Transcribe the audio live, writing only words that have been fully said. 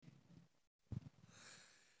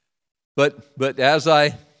But as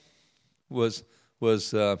I was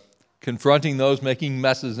confronting those making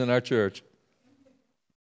messes in our church,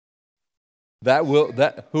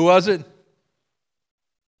 who was it?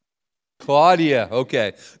 Claudia.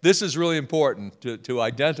 Okay, this is really important to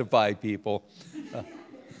identify people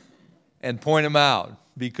and point them out,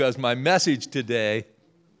 because my message today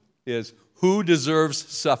is who deserves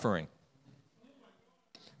suffering.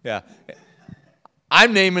 Yeah,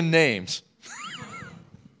 I'm naming names.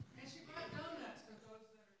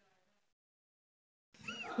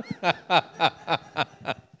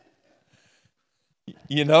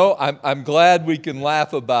 You know, I'm glad we can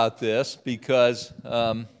laugh about this, because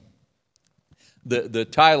the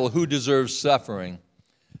title, Who Deserves Suffering,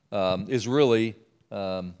 is really,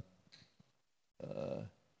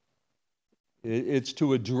 it's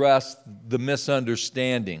to address the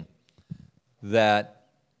misunderstanding that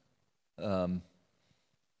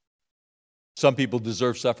some people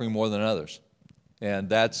deserve suffering more than others. And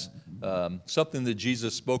that's something that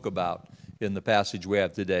Jesus spoke about in the passage we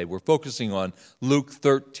have today. We're focusing on Luke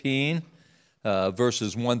 13,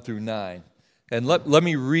 verses 1 through 9. And let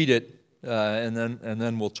me read it, and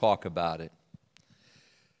then we'll talk about it.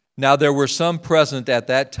 Now there were some present at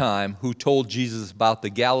that time who told Jesus about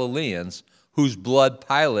the Galileans whose blood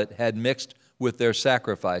Pilate had mixed with their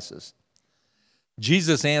sacrifices.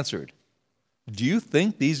 Jesus answered, "Do you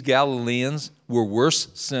think these Galileans were worse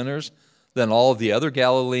sinners than all of the other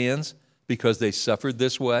Galileans because they suffered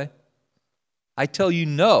this way? I tell you,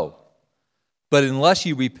 no. But unless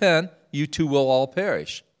you repent, you too will all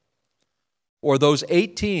perish. Or those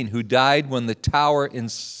 18 who died when the tower in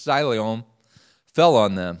Siloam fell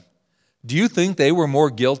on them, do you think they were more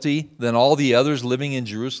guilty than all the others living in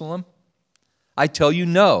Jerusalem? I tell you,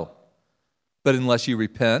 no. But unless you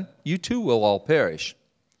repent, you too will all perish."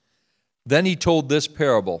 Then he told this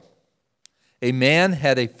parable. A man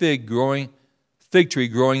had a fig tree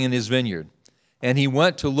growing in his vineyard, and he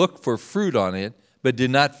went to look for fruit on it, but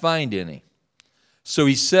did not find any. So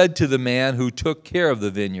he said to the man who took care of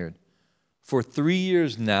the vineyard, "For 3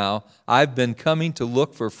 years now I've been coming to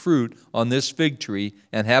look for fruit on this fig tree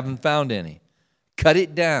and haven't found any. Cut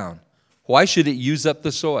it down. Why should it use up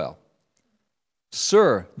the soil?"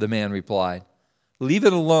 "Sir," the man replied, "leave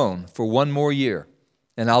it alone for 1 more year,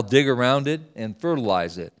 and I'll dig around it and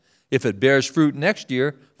fertilize it. If it bears fruit next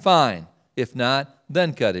year, fine. If not,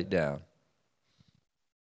 then cut it down."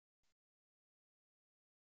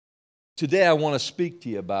 Today I want to speak to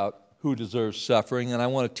you about who deserves suffering, and I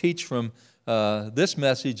want to teach from this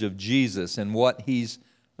message of Jesus and what he's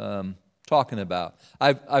talking about.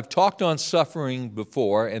 I've talked on suffering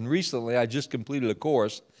before, and recently I just completed a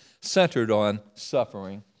course centered on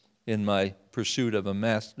suffering in my pursuit of a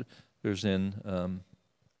master's in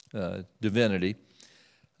divinity.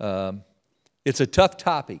 It's a tough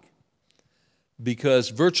topic because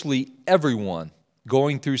virtually everyone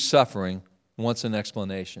going through suffering wants an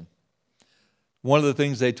explanation. One of the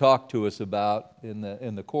things they talked to us about in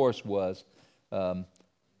the course was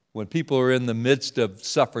when people are in the midst of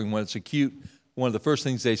suffering, when it's acute, one of the first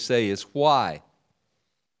things they say is, "Why?"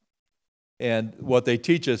 And what they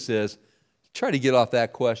teach us is try to get off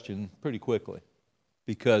that question pretty quickly,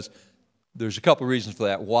 because there's a couple of reasons for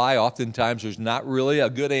that. Why? Oftentimes there's not really a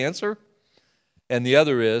good answer. And the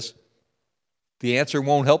other is the answer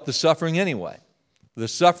won't help the suffering anyway. The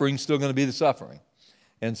suffering's still going to be the suffering.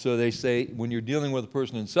 And so they say when you're dealing with a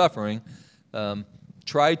person in suffering,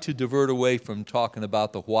 try to divert away from talking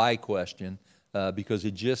about the why question, because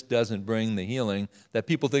it just doesn't bring the healing that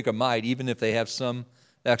people think it might, even if they have some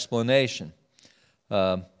explanation.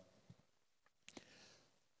 But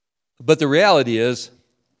the reality is,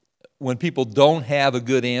 when people don't have a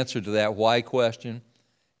good answer to that why question,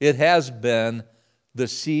 it has been the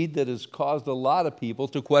seed that has caused a lot of people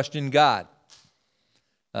to question God,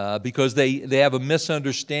 because they have a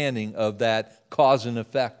misunderstanding of that cause and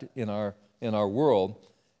effect in our world.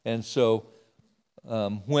 And so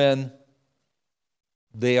when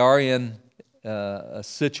they are in a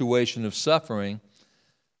situation of suffering,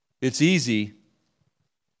 it's easy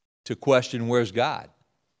to question, where's God?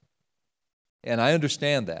 And I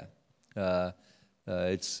understand that.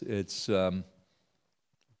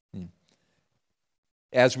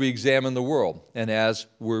 As we examine the world and as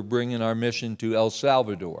we're bringing our mission to El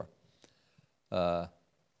Salvador, I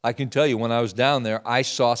can tell you when I was down there, I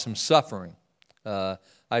saw some suffering.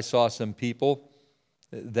 I saw some people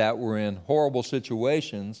that were in horrible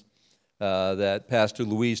situations that Pastor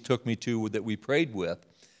Louise took me to, that we prayed with.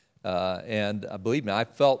 And believe me, I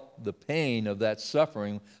felt the pain of that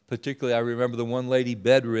suffering. Particularly, I remember the one lady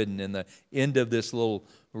bedridden in the end of this little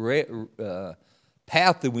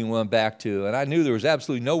path that we went back to, and I knew there was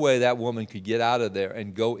absolutely no way that woman could get out of there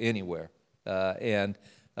and go anywhere. And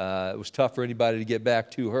it was tough for anybody to get back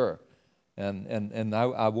to her. And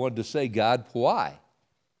I wanted to say, God, why?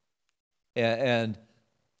 And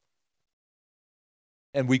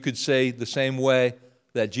we could say the same way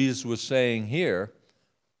that Jesus was saying here,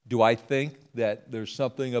 do I think that there's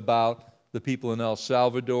something about the people in El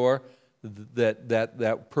Salvador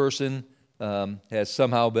that person has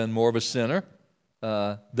somehow been more of a sinner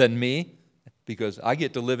than me? Because I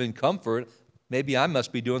get to live in comfort. Maybe I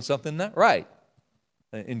must be doing something not right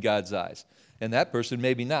in God's eyes. And that person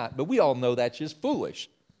maybe not. But we all know that's just foolish.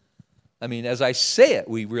 I mean, as I say it,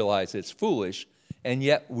 we realize it's foolish, and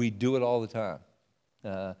yet we do it all the time.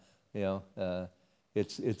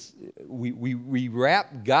 We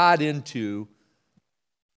wrap God into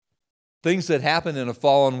things that happen in a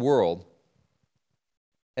fallen world,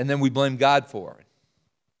 and then we blame God for it.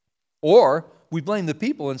 Or we blame the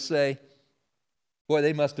people and say, boy,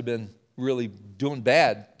 they must have been really doing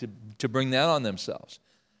bad to bring that on themselves.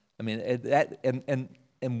 I mean,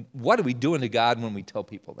 and what are we doing to God when we tell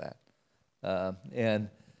people that? And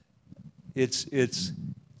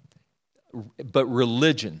but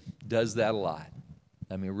religion does that a lot.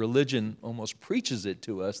 I mean, religion almost preaches it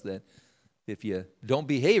to us that if you don't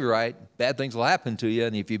behave right, bad things will happen to you,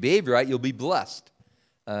 and if you behave right, you'll be blessed.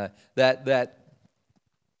 That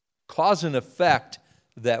cause and effect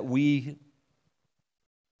that we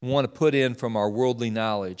want to put in from our worldly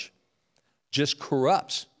knowledge just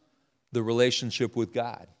corrupts the relationship with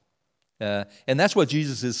God. And that's what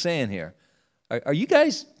Jesus is saying here. Are you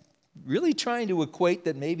guys really trying to equate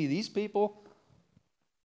that maybe these people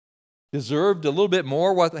deserved a little bit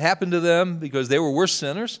more what happened to them because they were worse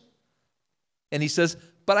sinners? And he says,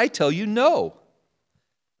 but I tell you no.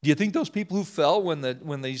 Do you think those people who fell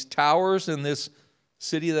when these towers in this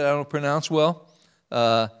city that I don't pronounce well,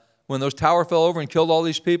 when those towers fell over and killed all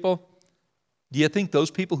these people, do you think those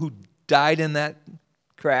people who died in that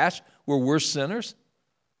crash were worse sinners?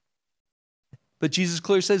 But Jesus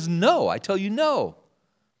clearly says, no, I tell you no.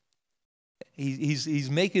 He's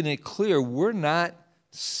making it clear we're not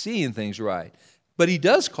seeing things right. But he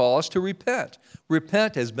does call us to repent.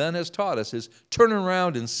 Repent, as Ben has taught us, is turning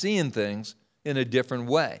around and seeing things in a different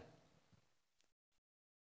way.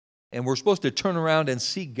 And we're supposed to turn around and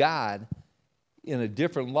see God in a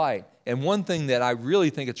different light. And one thing that I really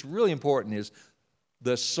think it's really important is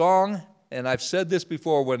the song, and I've said this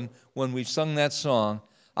before when we've sung that song,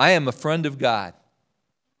 I am a friend of God.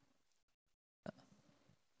 I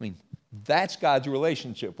mean, that's God's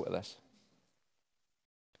relationship with us.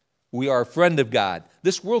 We are a friend of God.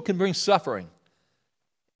 This world can bring suffering.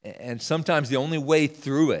 And sometimes the only way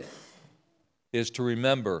through it is to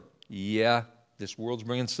remember, yeah, this world's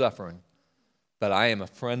bringing suffering, but I am a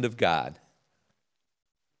friend of God.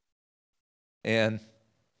 And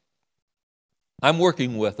I'm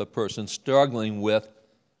working with a person struggling with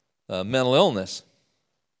mental illness.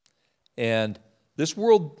 And this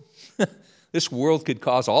world, this world could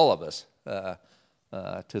cause all of us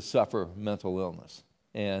to suffer mental illness.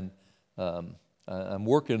 And I'm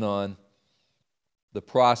working on the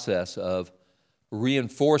process of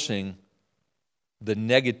reinforcing the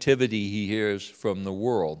negativity he hears from the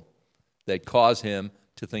world that cause him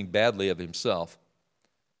to think badly of himself.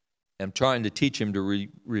 I'm trying to teach him to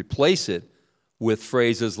replace it with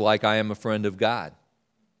phrases like, I am a friend of God.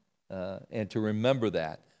 And to remember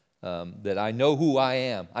that I know who I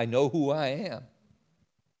am. I know who I am.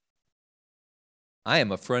 I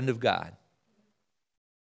am a friend of God.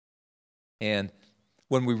 And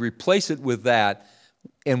when we replace it with that,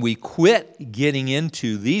 and we quit getting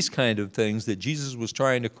into these kind of things that Jesus was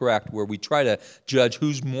trying to correct, where we try to judge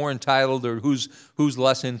who's more entitled or who's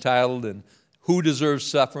less entitled and who deserves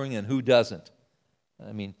suffering and who doesn't.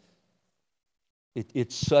 I mean,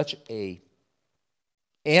 it's such a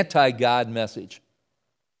anti-God message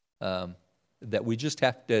that we just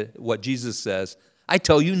have to, what Jesus says, I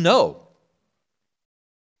tell you no.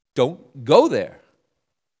 Don't go there.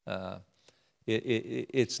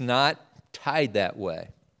 It's not tied that way.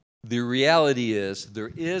 The reality is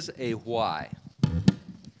there is a why. I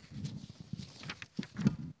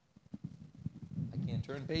can't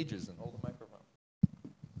turn pages and hold the microphone.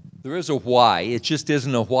 There is a why. It just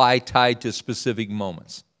isn't a why tied to specific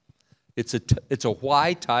moments. It's a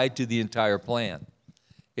why tied to the entire plan.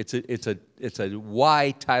 It's a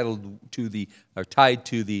why tied to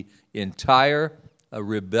the entire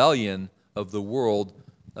rebellion of the world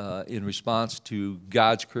in response to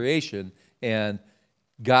God's creation and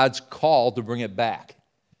God's call to bring it back.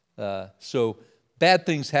 So bad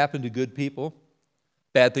things happen to good people.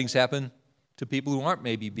 Bad things happen to people who aren't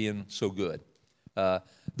maybe being so good.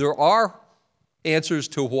 There are answers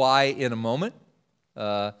to why in a moment.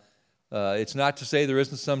 It's not to say there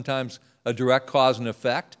isn't sometimes a direct cause and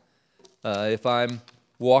effect. If I'm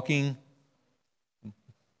walking,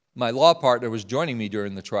 my law partner was joining me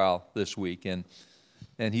during the trial this week, and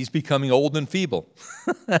he's becoming old and feeble.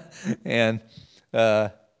 And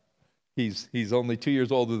he's only 2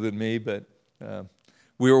 years older than me, but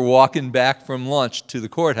we were walking back from lunch to the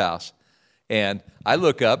courthouse, and I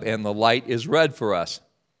look up, and the light is red for us.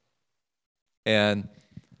 And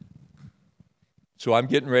so I'm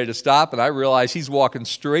getting ready to stop, and I realize he's walking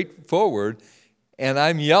straight forward, and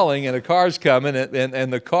I'm yelling, and a car's coming,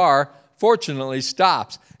 and the car, fortunately,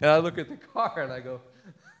 stops. And I look at the car, and I go,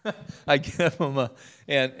 I give him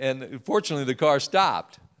and fortunately, the car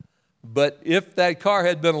stopped. But if that car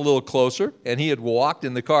had been a little closer, and he had walked,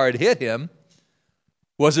 and the car had hit him,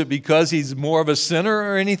 was it because he's more of a sinner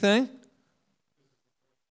or anything?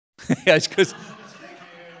 Yeah, it's 'cause,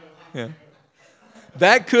 yeah.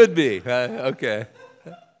 That could be. Okay.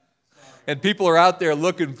 And people are out there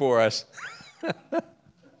looking for us.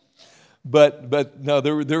 But no,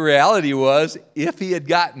 the reality was, if he had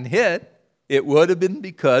gotten hit, it would have been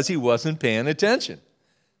because he wasn't paying attention.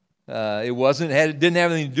 It didn't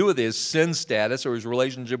have anything to do with his sin status or his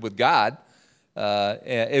relationship with God.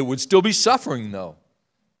 It would still be suffering, though.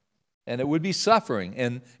 And it would be suffering.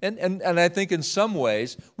 And I think in some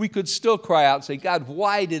ways, we could still cry out and say, God,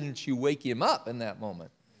 why didn't you wake him up in that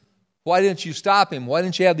moment? Why didn't you stop him? Why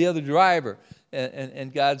didn't you have the other driver?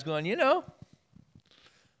 And God's going,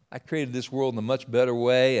 I created this world in a much better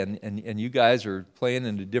way, and you guys are playing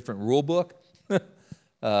in a different rule book.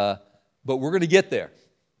 But we're going to get there.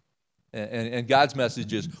 And God's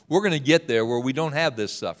message is, we're going to get there where we don't have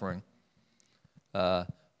this suffering.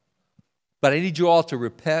 But I need you all to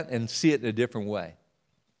repent and see it in a different way.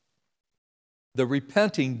 The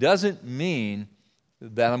repenting doesn't mean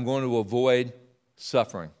that I'm going to avoid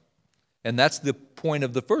suffering. And that's the point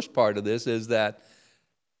of the first part of this, is that,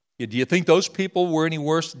 do you think those people were any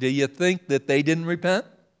worse? Do you think that they didn't repent?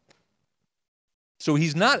 So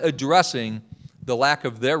he's not addressing the lack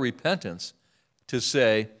of their repentance to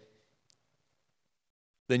say,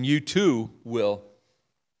 then you too will.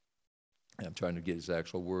 I'm trying to get his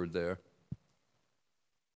actual word there.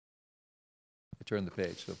 I turned the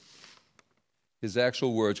page. So his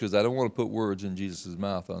actual words, because I don't want to put words in Jesus'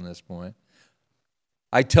 mouth on this point.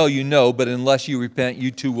 I tell you no, but unless you repent, you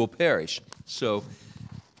too will perish. So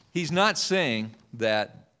he's not saying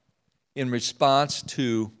that in response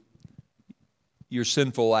to your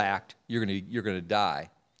sinful act, you're going to die,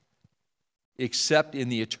 except in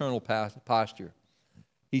the eternal posture.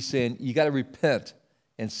 He's saying you got to repent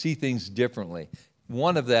and see things differently.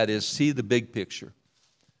 One of that is see the big picture.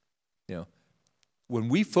 When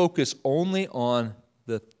we focus only on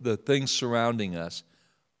the things surrounding us,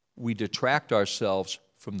 we detract ourselves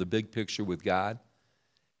from the big picture with God,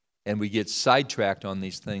 and we get sidetracked on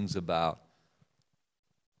these things about,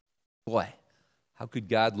 boy, how could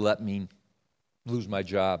God let me lose my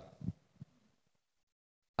job?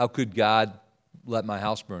 How could God let my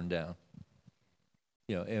house burn down?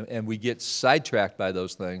 And we get sidetracked by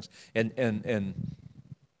those things, and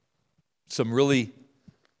some really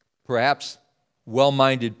perhaps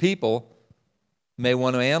well-minded people may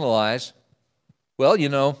want to analyze, well, you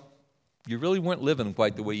really weren't living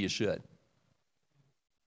quite the way you should.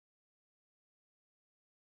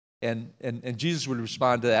 And Jesus would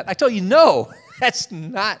respond to that. I tell you, no, that's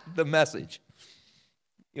not the message.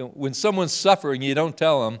 When someone's suffering, you don't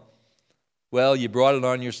tell them, well, you brought it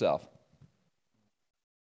on yourself.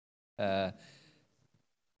 We're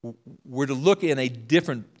to look in a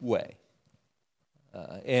different way.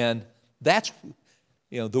 And that's,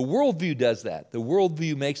 the worldview does that. The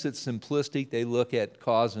worldview makes it simplistic. They look at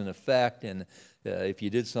cause and effect, and if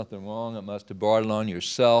you did something wrong, it must have brought it on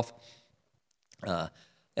yourself. And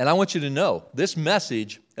I want you to know, this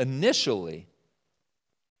message initially,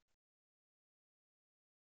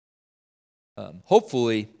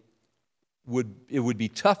 hopefully, it would be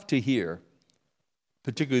tough to hear,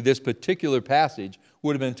 particularly this particular passage,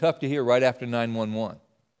 would have been tough to hear right after 9/11.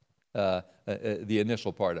 The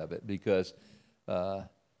initial part of it, because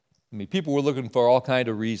people were looking for all kind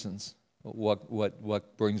of reasons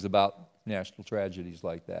what brings about national tragedies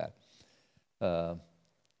like that,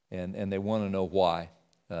 and they want to know why.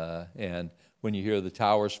 And when you hear the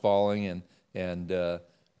towers falling and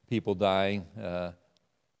people dying,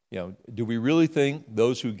 do we really think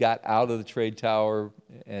those who got out of the trade tower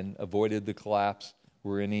and avoided the collapse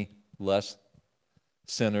were any less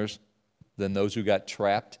sinners than those who got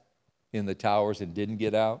trapped in the towers and didn't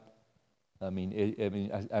get out?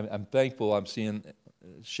 I'm thankful I'm seeing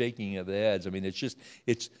shaking of the heads. I mean,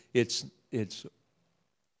 it's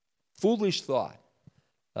foolish thought.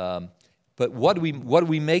 But what do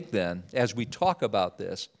we make then as we talk about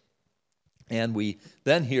this, and we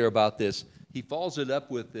then hear about this? He follows it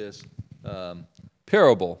up with this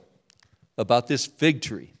parable about this fig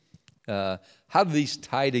tree. How do these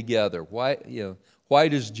tie together? Why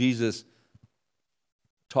does Jesus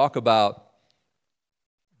talk about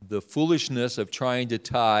the foolishness of trying to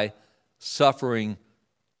tie suffering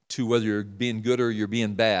to whether you're being good or you're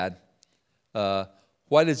being bad?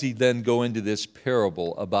 Why does he then go into this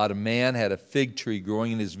parable about a man had a fig tree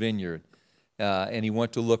growing in his vineyard, and he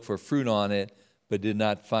went to look for fruit on it, but did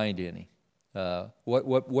not find any? What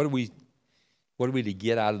are we to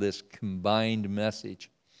get out of this combined message?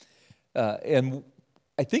 And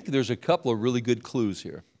I think there's a couple of really good clues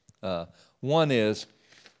here. One is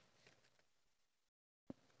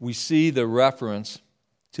we see the reference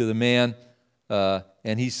to the man,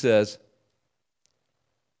 and he said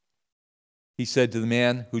to the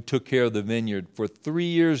man who took care of the vineyard, "For 3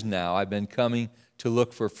 years now I've been coming to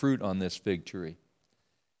look for fruit on this fig tree."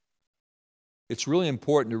 It's really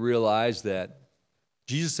important to realize that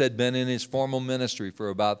Jesus had been in his formal ministry for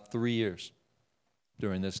about 3 years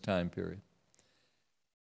during this time period.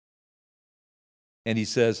 And he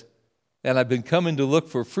says, "And I've been coming to look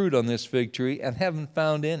for fruit on this fig tree and haven't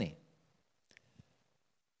found any."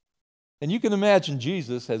 And you can imagine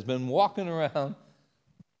Jesus has been walking around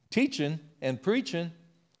teaching and preaching,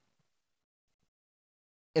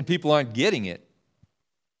 and people aren't getting it.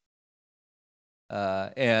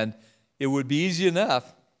 And it would be easy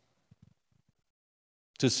enough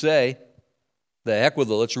to say, the heck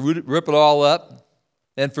with it, let's rip it all up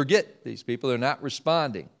and forget these people. They're not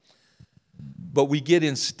responding. But we get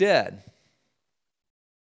instead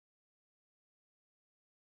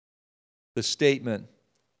the statement,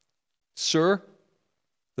 "Sir,"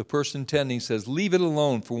 the person tending says, "leave it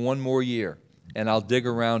alone for 1 more year, and I'll dig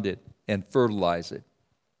around it and fertilize it."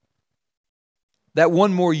 That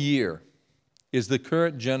 1 more year is the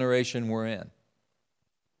current generation we're in.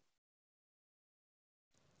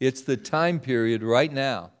 It's the time period right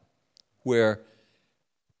now where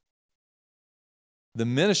the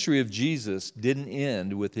ministry of Jesus didn't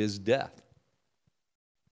end with his death.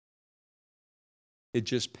 It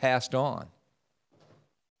just passed on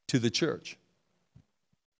to the church,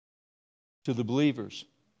 to the believers.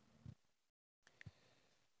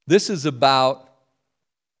 This is about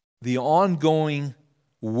the ongoing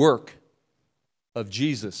work of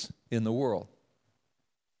Jesus in the world.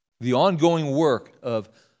 The ongoing work of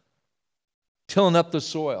tilling up the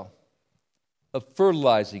soil, of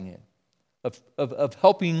fertilizing it, of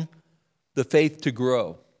helping the faith to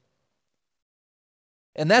grow.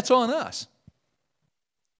 And that's on us.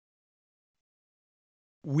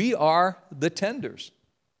 We are the tenders.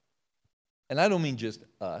 And I don't mean just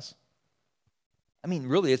us. I mean,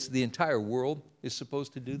 really, it's the entire world is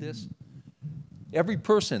supposed to do this. Every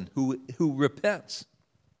person who repents,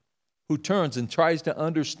 who turns and tries to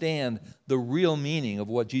understand the real meaning of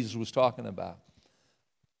what Jesus was talking about.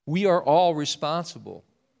 We are all responsible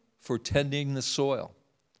for tending the soil,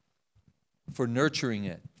 for nurturing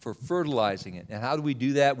it, for fertilizing it. And how do we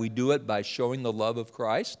do that? We do it by showing the love of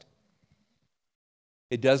Christ.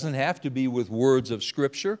 It doesn't have to be with words of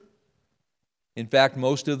Scripture. In fact,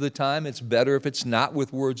 most of the time, it's better if it's not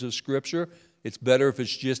with words of Scripture. It's better if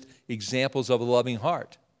it's just examples of a loving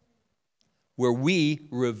heart, where we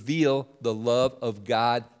reveal the love of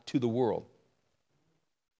God to the world.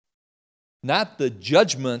 Not the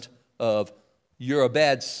judgment of, you're a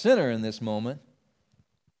bad sinner in this moment,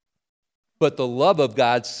 but the love of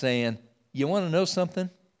God saying, you want to know something?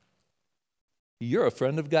 You're a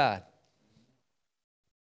friend of God.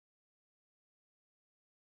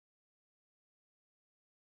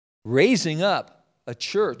 Raising up a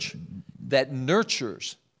church that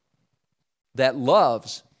nurtures, that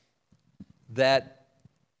loves, that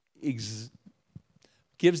gives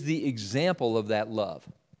the example of that love.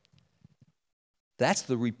 That's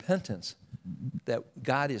the repentance that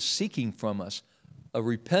God is seeking from us. A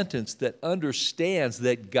repentance that understands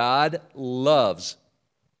that God loves.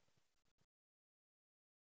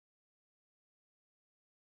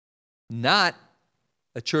 Not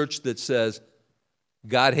a church that says,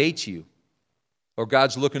 God hates you, or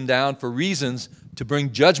God's looking down for reasons to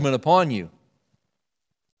bring judgment upon you.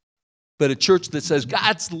 But a church that says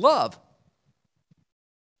God's love.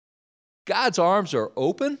 God's arms are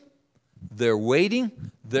open, they're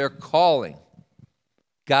waiting, they're calling.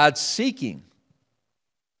 God's seeking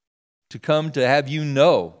to come to have you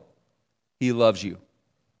know He loves you.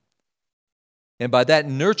 And by that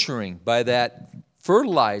nurturing, by that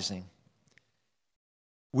fertilizing,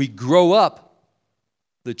 we grow up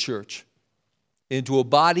the church into a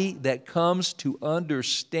body that comes to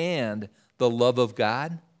understand the love of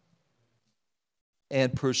God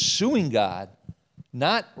and pursuing God,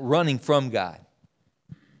 not running from God.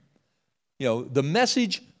 You know, the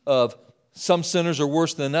message of some sinners are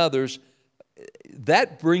worse than others,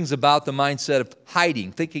 that brings about the mindset of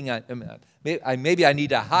hiding, thinking maybe I need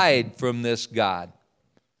to hide from this God.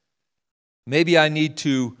 Maybe I need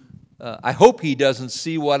to, I hope he doesn't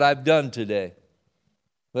see what I've done today.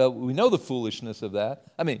 Well, we know the foolishness of that.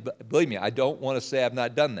 I mean, believe me, I don't want to say I've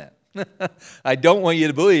not done that. I don't want you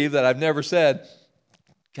to believe that I've never said,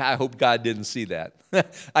 I hope God didn't see that.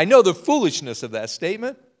 I know the foolishness of that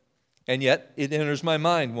statement, and yet it enters my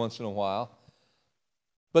mind once in a while.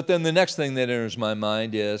 But then the next thing that enters my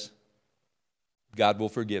mind is, God will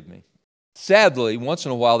forgive me. Sadly, once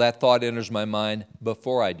in a while that thought enters my mind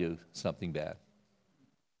before I do something bad.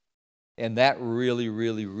 And that really,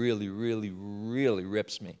 really, really, really, really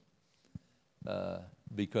rips me.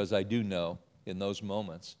 Because I do know in those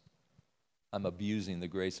moments I'm abusing the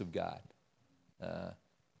grace of God.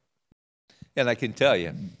 And I can tell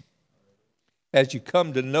you, as you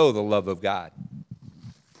come to know the love of God,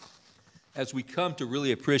 as we come to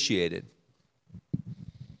really appreciate it,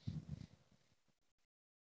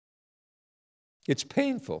 it's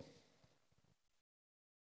painful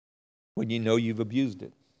when you know you've abused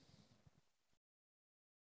it.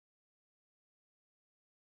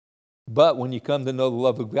 But when you come to know the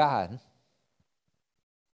love of God,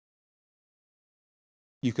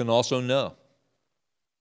 you can also know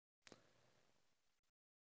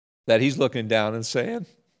that he's looking down and saying,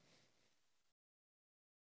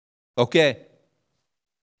 okay,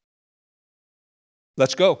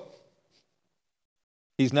 let's go.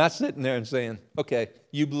 He's not sitting there and saying, okay,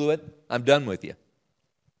 you blew it, I'm done with you.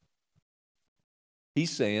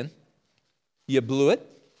 He's saying, you blew it.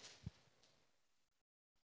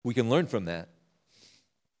 We can learn from that.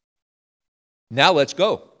 Now let's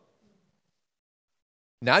go.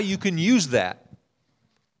 Now you can use that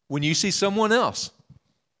when you see someone else.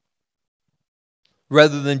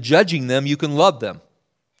 Rather than judging them, you can love them.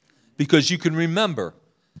 Because you can remember,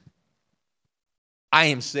 I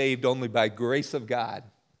am saved only by grace of God.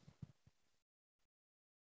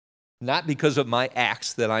 Not because of my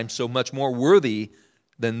acts that I'm so much more worthy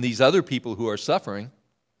than these other people who are suffering.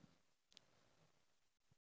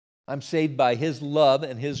 I'm saved by his love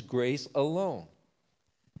and his grace alone.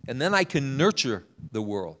 And then I can nurture the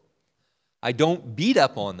world. I don't beat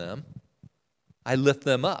up on them. I lift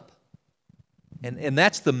them up. And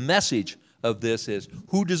that's the message of this is,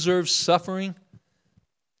 who deserves suffering?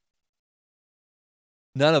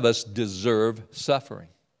 None of us deserve suffering.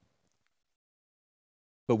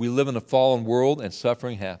 But we live in a fallen world and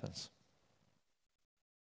suffering happens.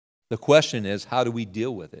 The question is, how do we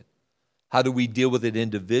deal with it? How do we deal with it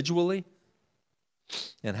individually?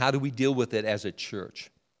 And how do we deal with it as a church?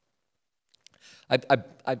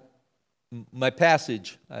 My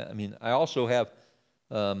passage, I also have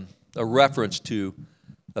a reference to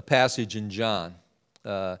a passage in John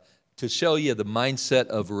to show you the mindset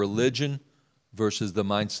of religion versus the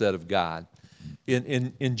mindset of God.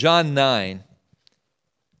 In John 9,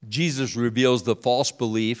 Jesus reveals the false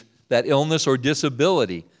belief that illness or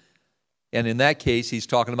disability, and in that case he's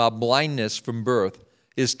talking about blindness from birth,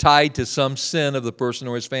 is tied to some sin of the person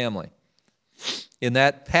or his family. In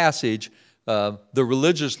that passage, the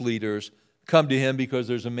religious leaders come to him because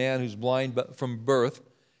there's a man who's blind from birth,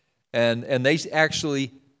 and they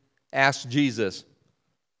actually ask Jesus,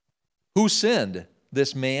 who sinned,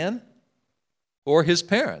 this man or his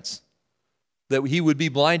parents, that he would be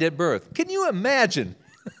blind at birth? Can you imagine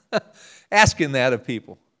asking that of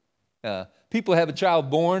people? People have a child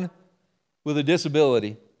born with a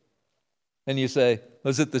disability, and you say,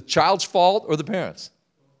 was it the child's fault or the parents?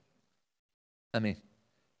 And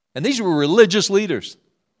these were religious leaders.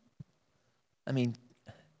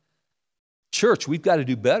 Church, we've got to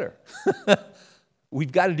do better.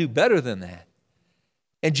 We've got to do better than that.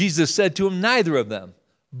 And Jesus said to him, neither of them.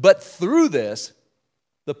 But through this,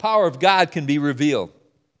 the power of God can be revealed.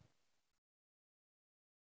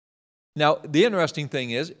 Now, the interesting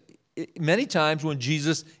thing is, many times when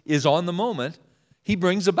Jesus is on the moment, he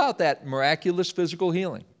brings about that miraculous physical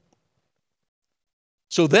healing.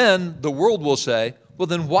 So then the world will say, well,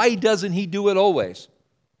 then why doesn't he do it always?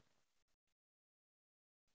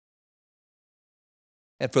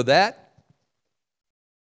 And for that,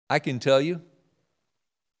 I can tell you,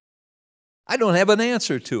 I don't have an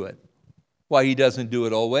answer to it, why he doesn't do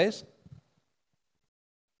it always.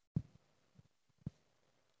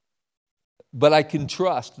 But I can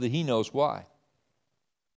trust that he knows why.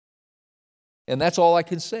 And that's all I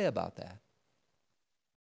can say about that.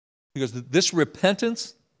 Because this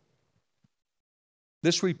repentance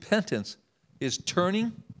is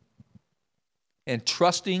turning and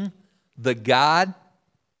trusting the God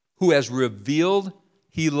who has revealed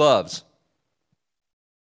He loves.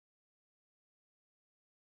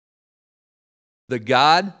 The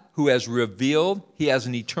God who has revealed He has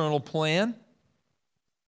an eternal plan.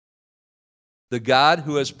 The God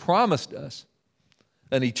who has promised us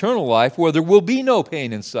an eternal life where there will be no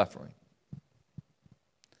pain and suffering.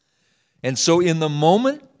 And so in the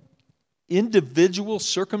moment, individual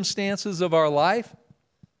circumstances of our life,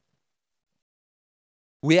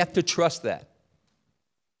 we have to trust that.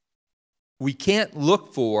 We can't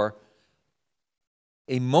look for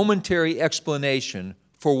a momentary explanation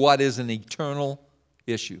for what is an eternal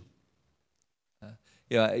issue.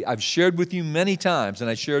 I've shared with you many times, and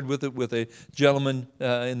I shared with a gentleman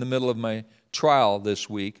in the middle of my trial this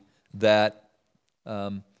week, that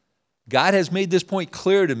God has made this point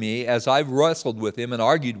clear to me as I've wrestled with Him and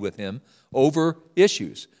argued with Him over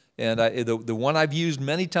issues. And the one I've used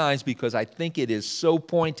many times because I think it is so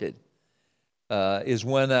pointed is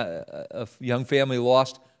when a young family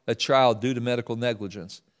lost a child due to medical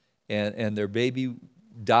negligence, and their baby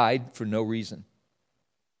died for no reason.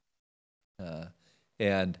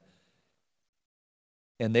 And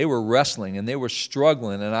they were wrestling and they were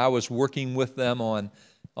struggling, and I was working with them on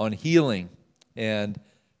healing. And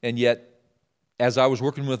yet, as I was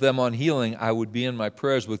working with them on healing, I would be in my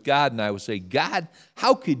prayers with God, and I would say, God,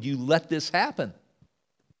 how could you let this happen?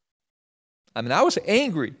 I mean, I was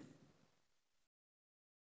angry.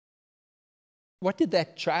 What did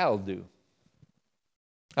that child do?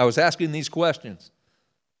 I was asking these questions.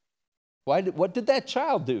 What did that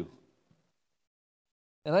child do?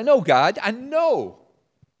 And I know, God, I know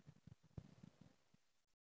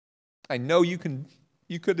you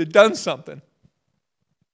could have done something.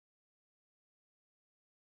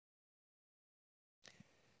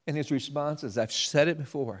 And His response, as I've said it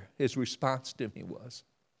before, His response to me was,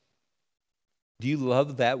 do you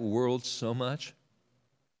love that world so much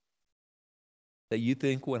that you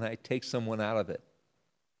think when I take someone out of it,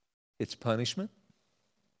 it's punishment?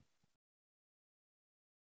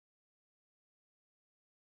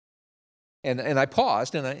 And I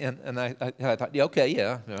paused, and I thought,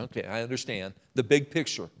 okay, I understand the big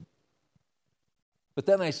picture. But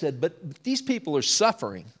then I said, but these people are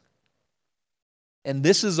suffering, and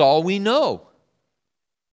this is all we know.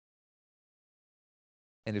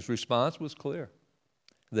 And His response was clear.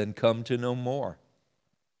 Then come to know more.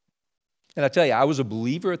 And I tell you, I was a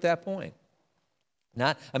believer at that point.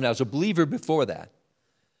 I was a believer before that.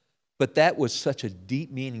 But that was such a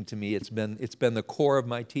deep meaning to me. It's been the core of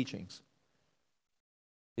my teachings.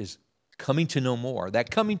 Is coming to know more. That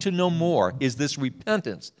coming to know more is this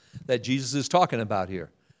repentance that Jesus is talking about here.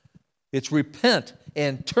 It's repent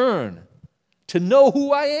and turn to know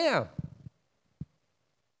who I am.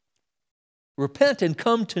 Repent and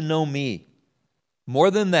come to know me. More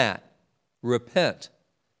than that, repent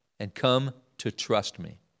and come to trust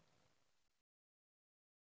me.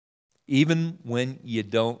 Even when you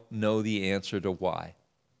don't know the answer to why.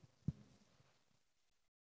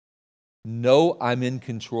 Know I'm in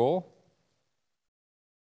control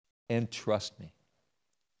and trust me.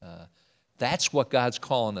 That's what God's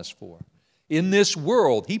calling us for. In this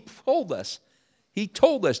world, He told us,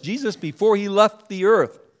 Jesus, before He left the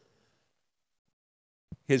earth,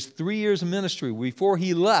 His 3 years of ministry, before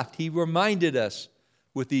He left, He reminded us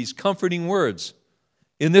with these comforting words,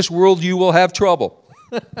 in this world you will have trouble.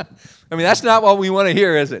 That's not what we want to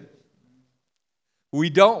hear, is it?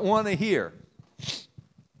 We don't want to hear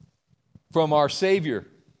from our Savior,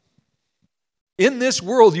 in this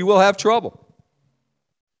world you will have trouble.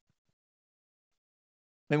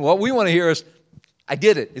 And what we want to hear is, I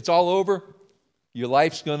did it. It's all over. Your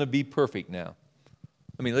life's going to be perfect now.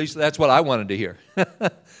 At least that's what I wanted to hear.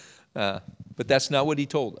 But that's not what He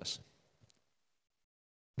told us.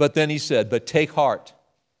 But then He said, but take heart.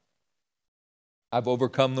 I've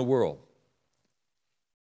overcome the world.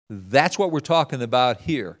 That's what we're talking about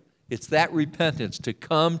here. It's that repentance to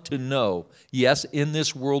come to know, yes, in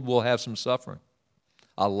this world we'll have some suffering.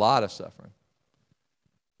 A lot of suffering.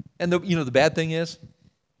 And the bad thing is,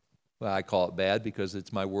 well, I call it bad because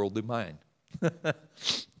it's my worldly mind.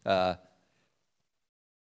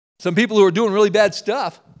 Some people who are doing really bad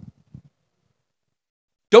stuff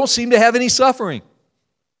don't seem to have any suffering.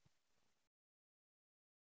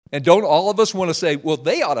 And don't all of us want to say, well,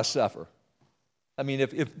 they ought to suffer?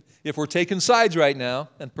 If we're taking sides right now,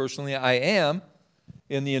 and personally I am,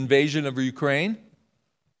 in the invasion of Ukraine,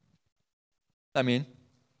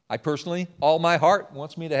 I I personally, all my heart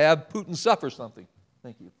wants me to have Putin suffer something.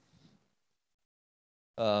 Thank you.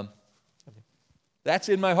 That's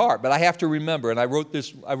in my heart, but I have to remember, and I wrote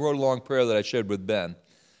a long prayer that I shared with Ben,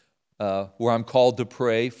 where I'm called to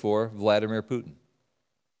pray for Vladimir Putin.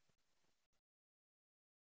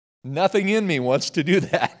 Nothing in me wants to do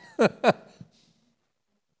that.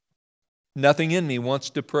 Nothing in me wants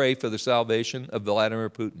to pray for the salvation of Vladimir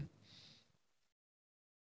Putin.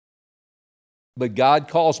 But God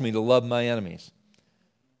calls me to love my enemies.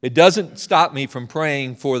 It doesn't stop me from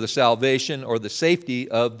praying for the salvation or the safety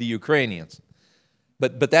of the Ukrainians.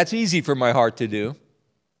 But that's easy for my heart to do.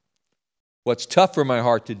 What's tough for my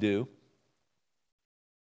heart to do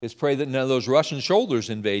is pray that none of those Russian soldiers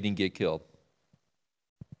invading get killed.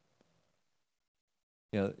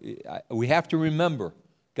 We have to remember,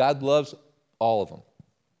 God loves all of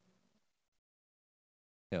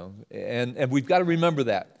them. And we've got to remember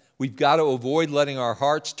that. We've got to avoid letting our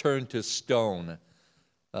hearts turn to stone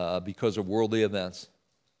because of worldly events.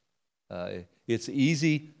 It's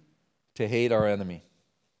easy to hate our enemy,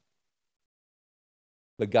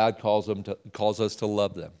 but God calls us to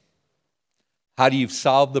love them. How do you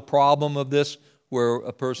solve the problem of this, where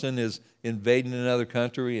a person is invading another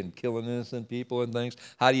country and killing innocent people and things?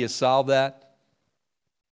 How do you solve that?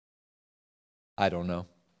 I don't know.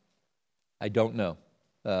 I don't know.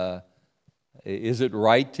 Is it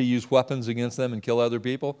right to use weapons against them and kill other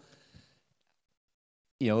people?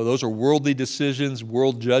 Those are worldly decisions,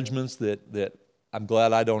 world judgments that I'm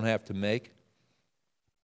glad I don't have to make.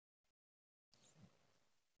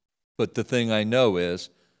 But the thing I know is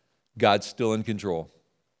God's still in control.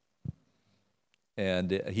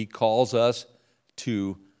 And He calls us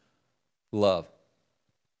to love.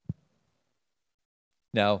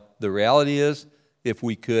 Now, the reality is, if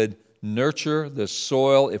we could nurture the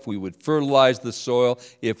soil, if we would fertilize the soil,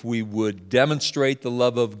 if we would demonstrate the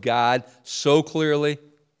love of God so clearly,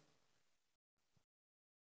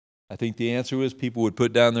 I think the answer is people would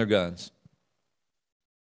put down their guns.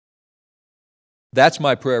 That's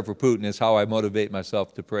my prayer for Putin, is how I motivate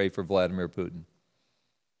myself to pray for Vladimir Putin.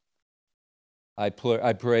 I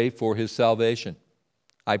pray for his salvation.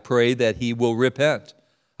 I pray that he will repent.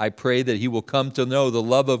 I pray that he will come to know the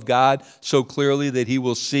love of God so clearly that he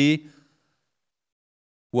will see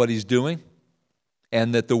what he's doing,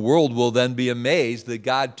 and that the world will then be amazed that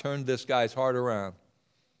God turned this guy's heart around.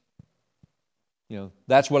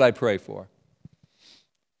 That's what I pray for.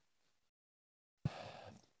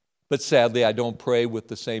 But sadly, I don't pray with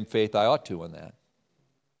the same faith I ought to in that.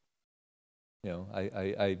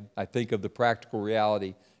 I think of the practical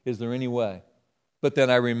reality. Is there any way? But then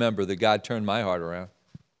I remember that God turned my heart around.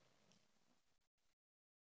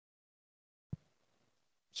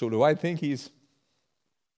 So do I think he's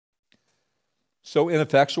so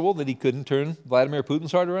ineffectual that he couldn't turn Vladimir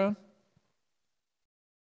Putin's heart around?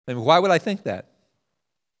 And why would I think that?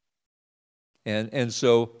 And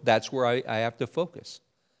so that's where I have to focus.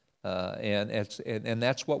 And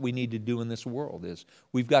that's what we need to do in this world, is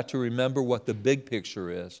we've got to remember what the big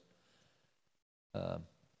picture is,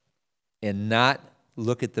 and not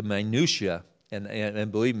look at the minutia.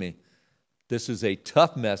 And believe me, this is a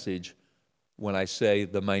tough message when I say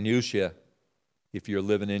the minutia if you're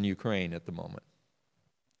living in Ukraine at the moment.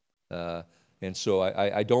 And so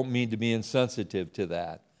I don't mean to be insensitive to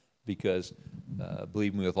that, because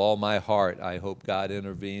believe me, with all my heart, I hope God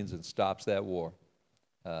intervenes and stops that war.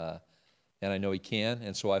 And I know He can,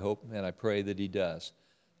 and so I hope and I pray that He does.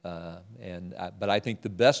 But I think the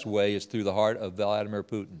best way is through the heart of Vladimir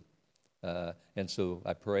Putin. And so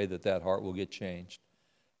I pray that heart will get changed.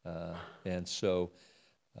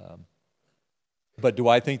 But do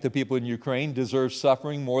I think the people in Ukraine deserve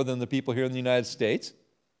suffering more than the people here in the United States?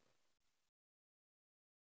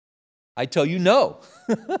 I tell you no.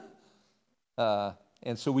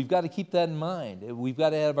 And so we've got to keep that in mind. We've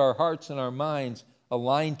got to have our hearts and our minds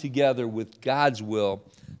aligned together with God's will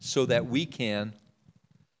so that we can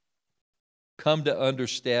come to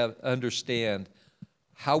understand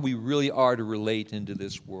how we really are to relate into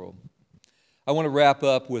this world. I want to wrap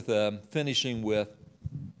up with finishing with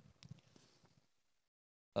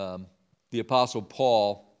the Apostle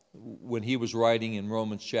Paul when he was writing in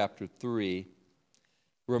Romans chapter 3,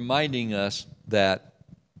 reminding us that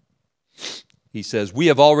he says, "We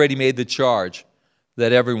have already made the charge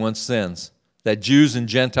that everyone sins, that Jews and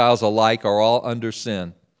Gentiles alike are all under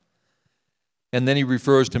sin." And then he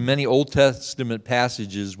refers to many Old Testament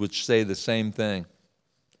passages which say the same thing.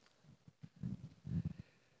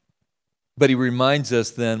 But he reminds us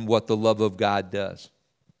then what the love of God does.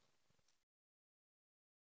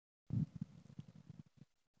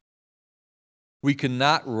 We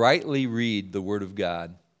cannot rightly read the Word of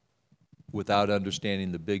God without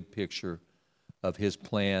understanding the big picture of his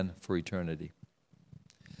plan for eternity.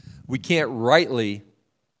 We can't rightly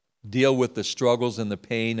deal with the struggles and the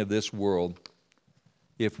pain of this world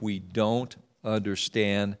if we don't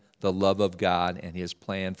understand the love of God and his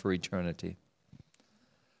plan for eternity.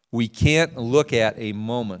 We can't look at a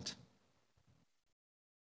moment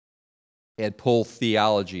and pull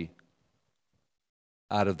theology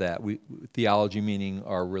out of that. Theology meaning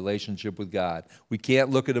our relationship with God. We can't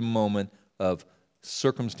look at a moment of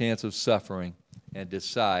circumstance of suffering and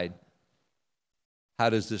decide, how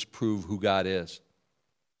does this prove who God is?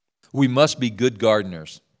 We must be good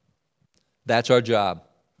gardeners. That's our job.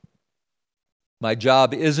 My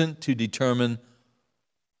job isn't to determine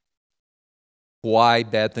why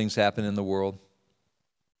bad things happen in the world.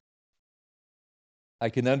 I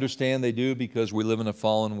can understand they do because we live in a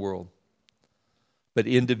fallen world. But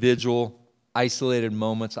individual, isolated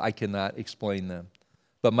moments, I cannot explain them.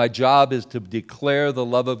 But my job is to declare the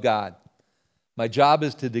love of God. My job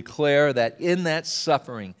is to declare that in that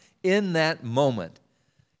suffering, in that moment,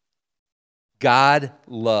 God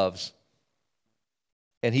loves.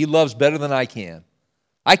 And he loves better than I can.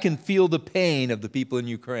 I can feel the pain of the people in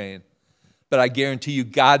Ukraine, but I guarantee you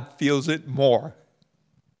God feels it more.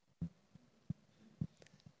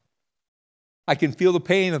 I can feel the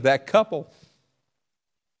pain of that couple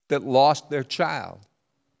that lost their child.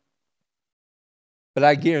 But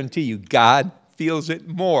I guarantee you, God feels it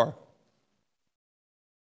more.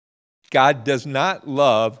 God does not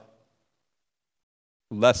love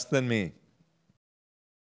less than me.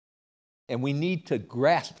 And we need to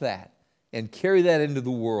grasp that and carry that into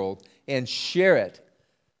the world and share it,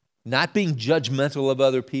 not being judgmental of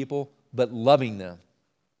other people, but loving them.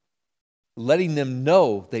 Letting them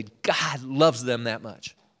know that God loves them that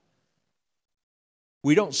much.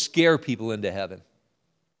 We don't scare people into heaven.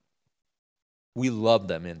 We love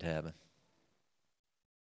them into heaven.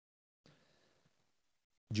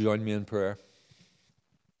 Join me in prayer.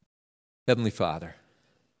 Heavenly Father,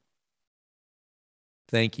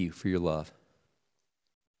 thank you for your love.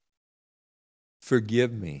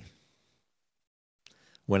 Forgive me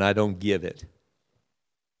when I don't give it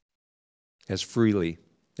as freely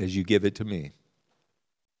as you give it to me.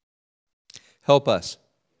 Help us.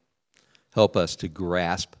 Help us to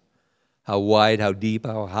grasp how wide, how deep,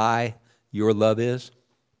 how high your love is,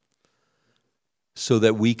 so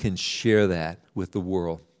that we can share that with the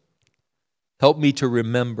world. Help me to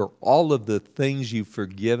remember all of the things you've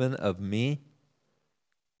forgiven of me,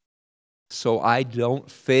 so I don't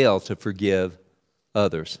fail to forgive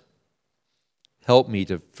others. Help me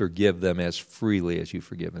to forgive them as freely as you've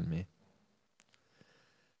forgiven me.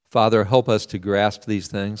 Father, help us to grasp these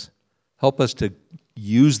things. Help us to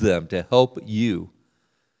use them to help you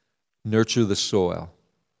nurture the soil,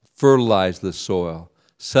 fertilize the soil,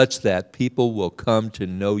 such that people will come to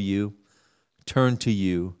know you, turn to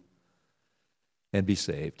you, and be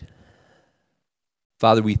saved.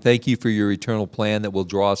 Father, we thank you for your eternal plan that will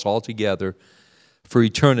draw us all together for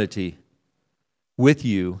eternity with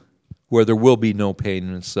you, where there will be no pain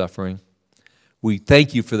and suffering. We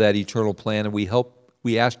thank you for that eternal plan, and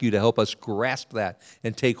we ask you to help us grasp that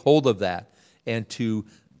and take hold of that and to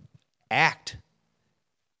act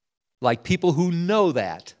like people who know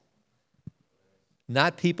that,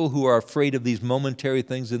 not people who are afraid of these momentary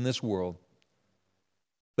things in this world,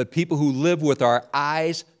 but people who live with our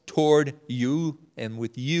eyes toward you and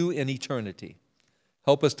with you in eternity.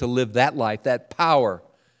 Help us to live that life, that power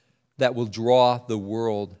that will draw the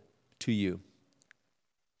world to you.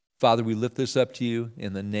 Father, we lift this up to you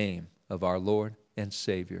in the name of our Lord and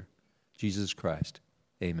Savior, Jesus Christ.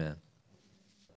 Amen.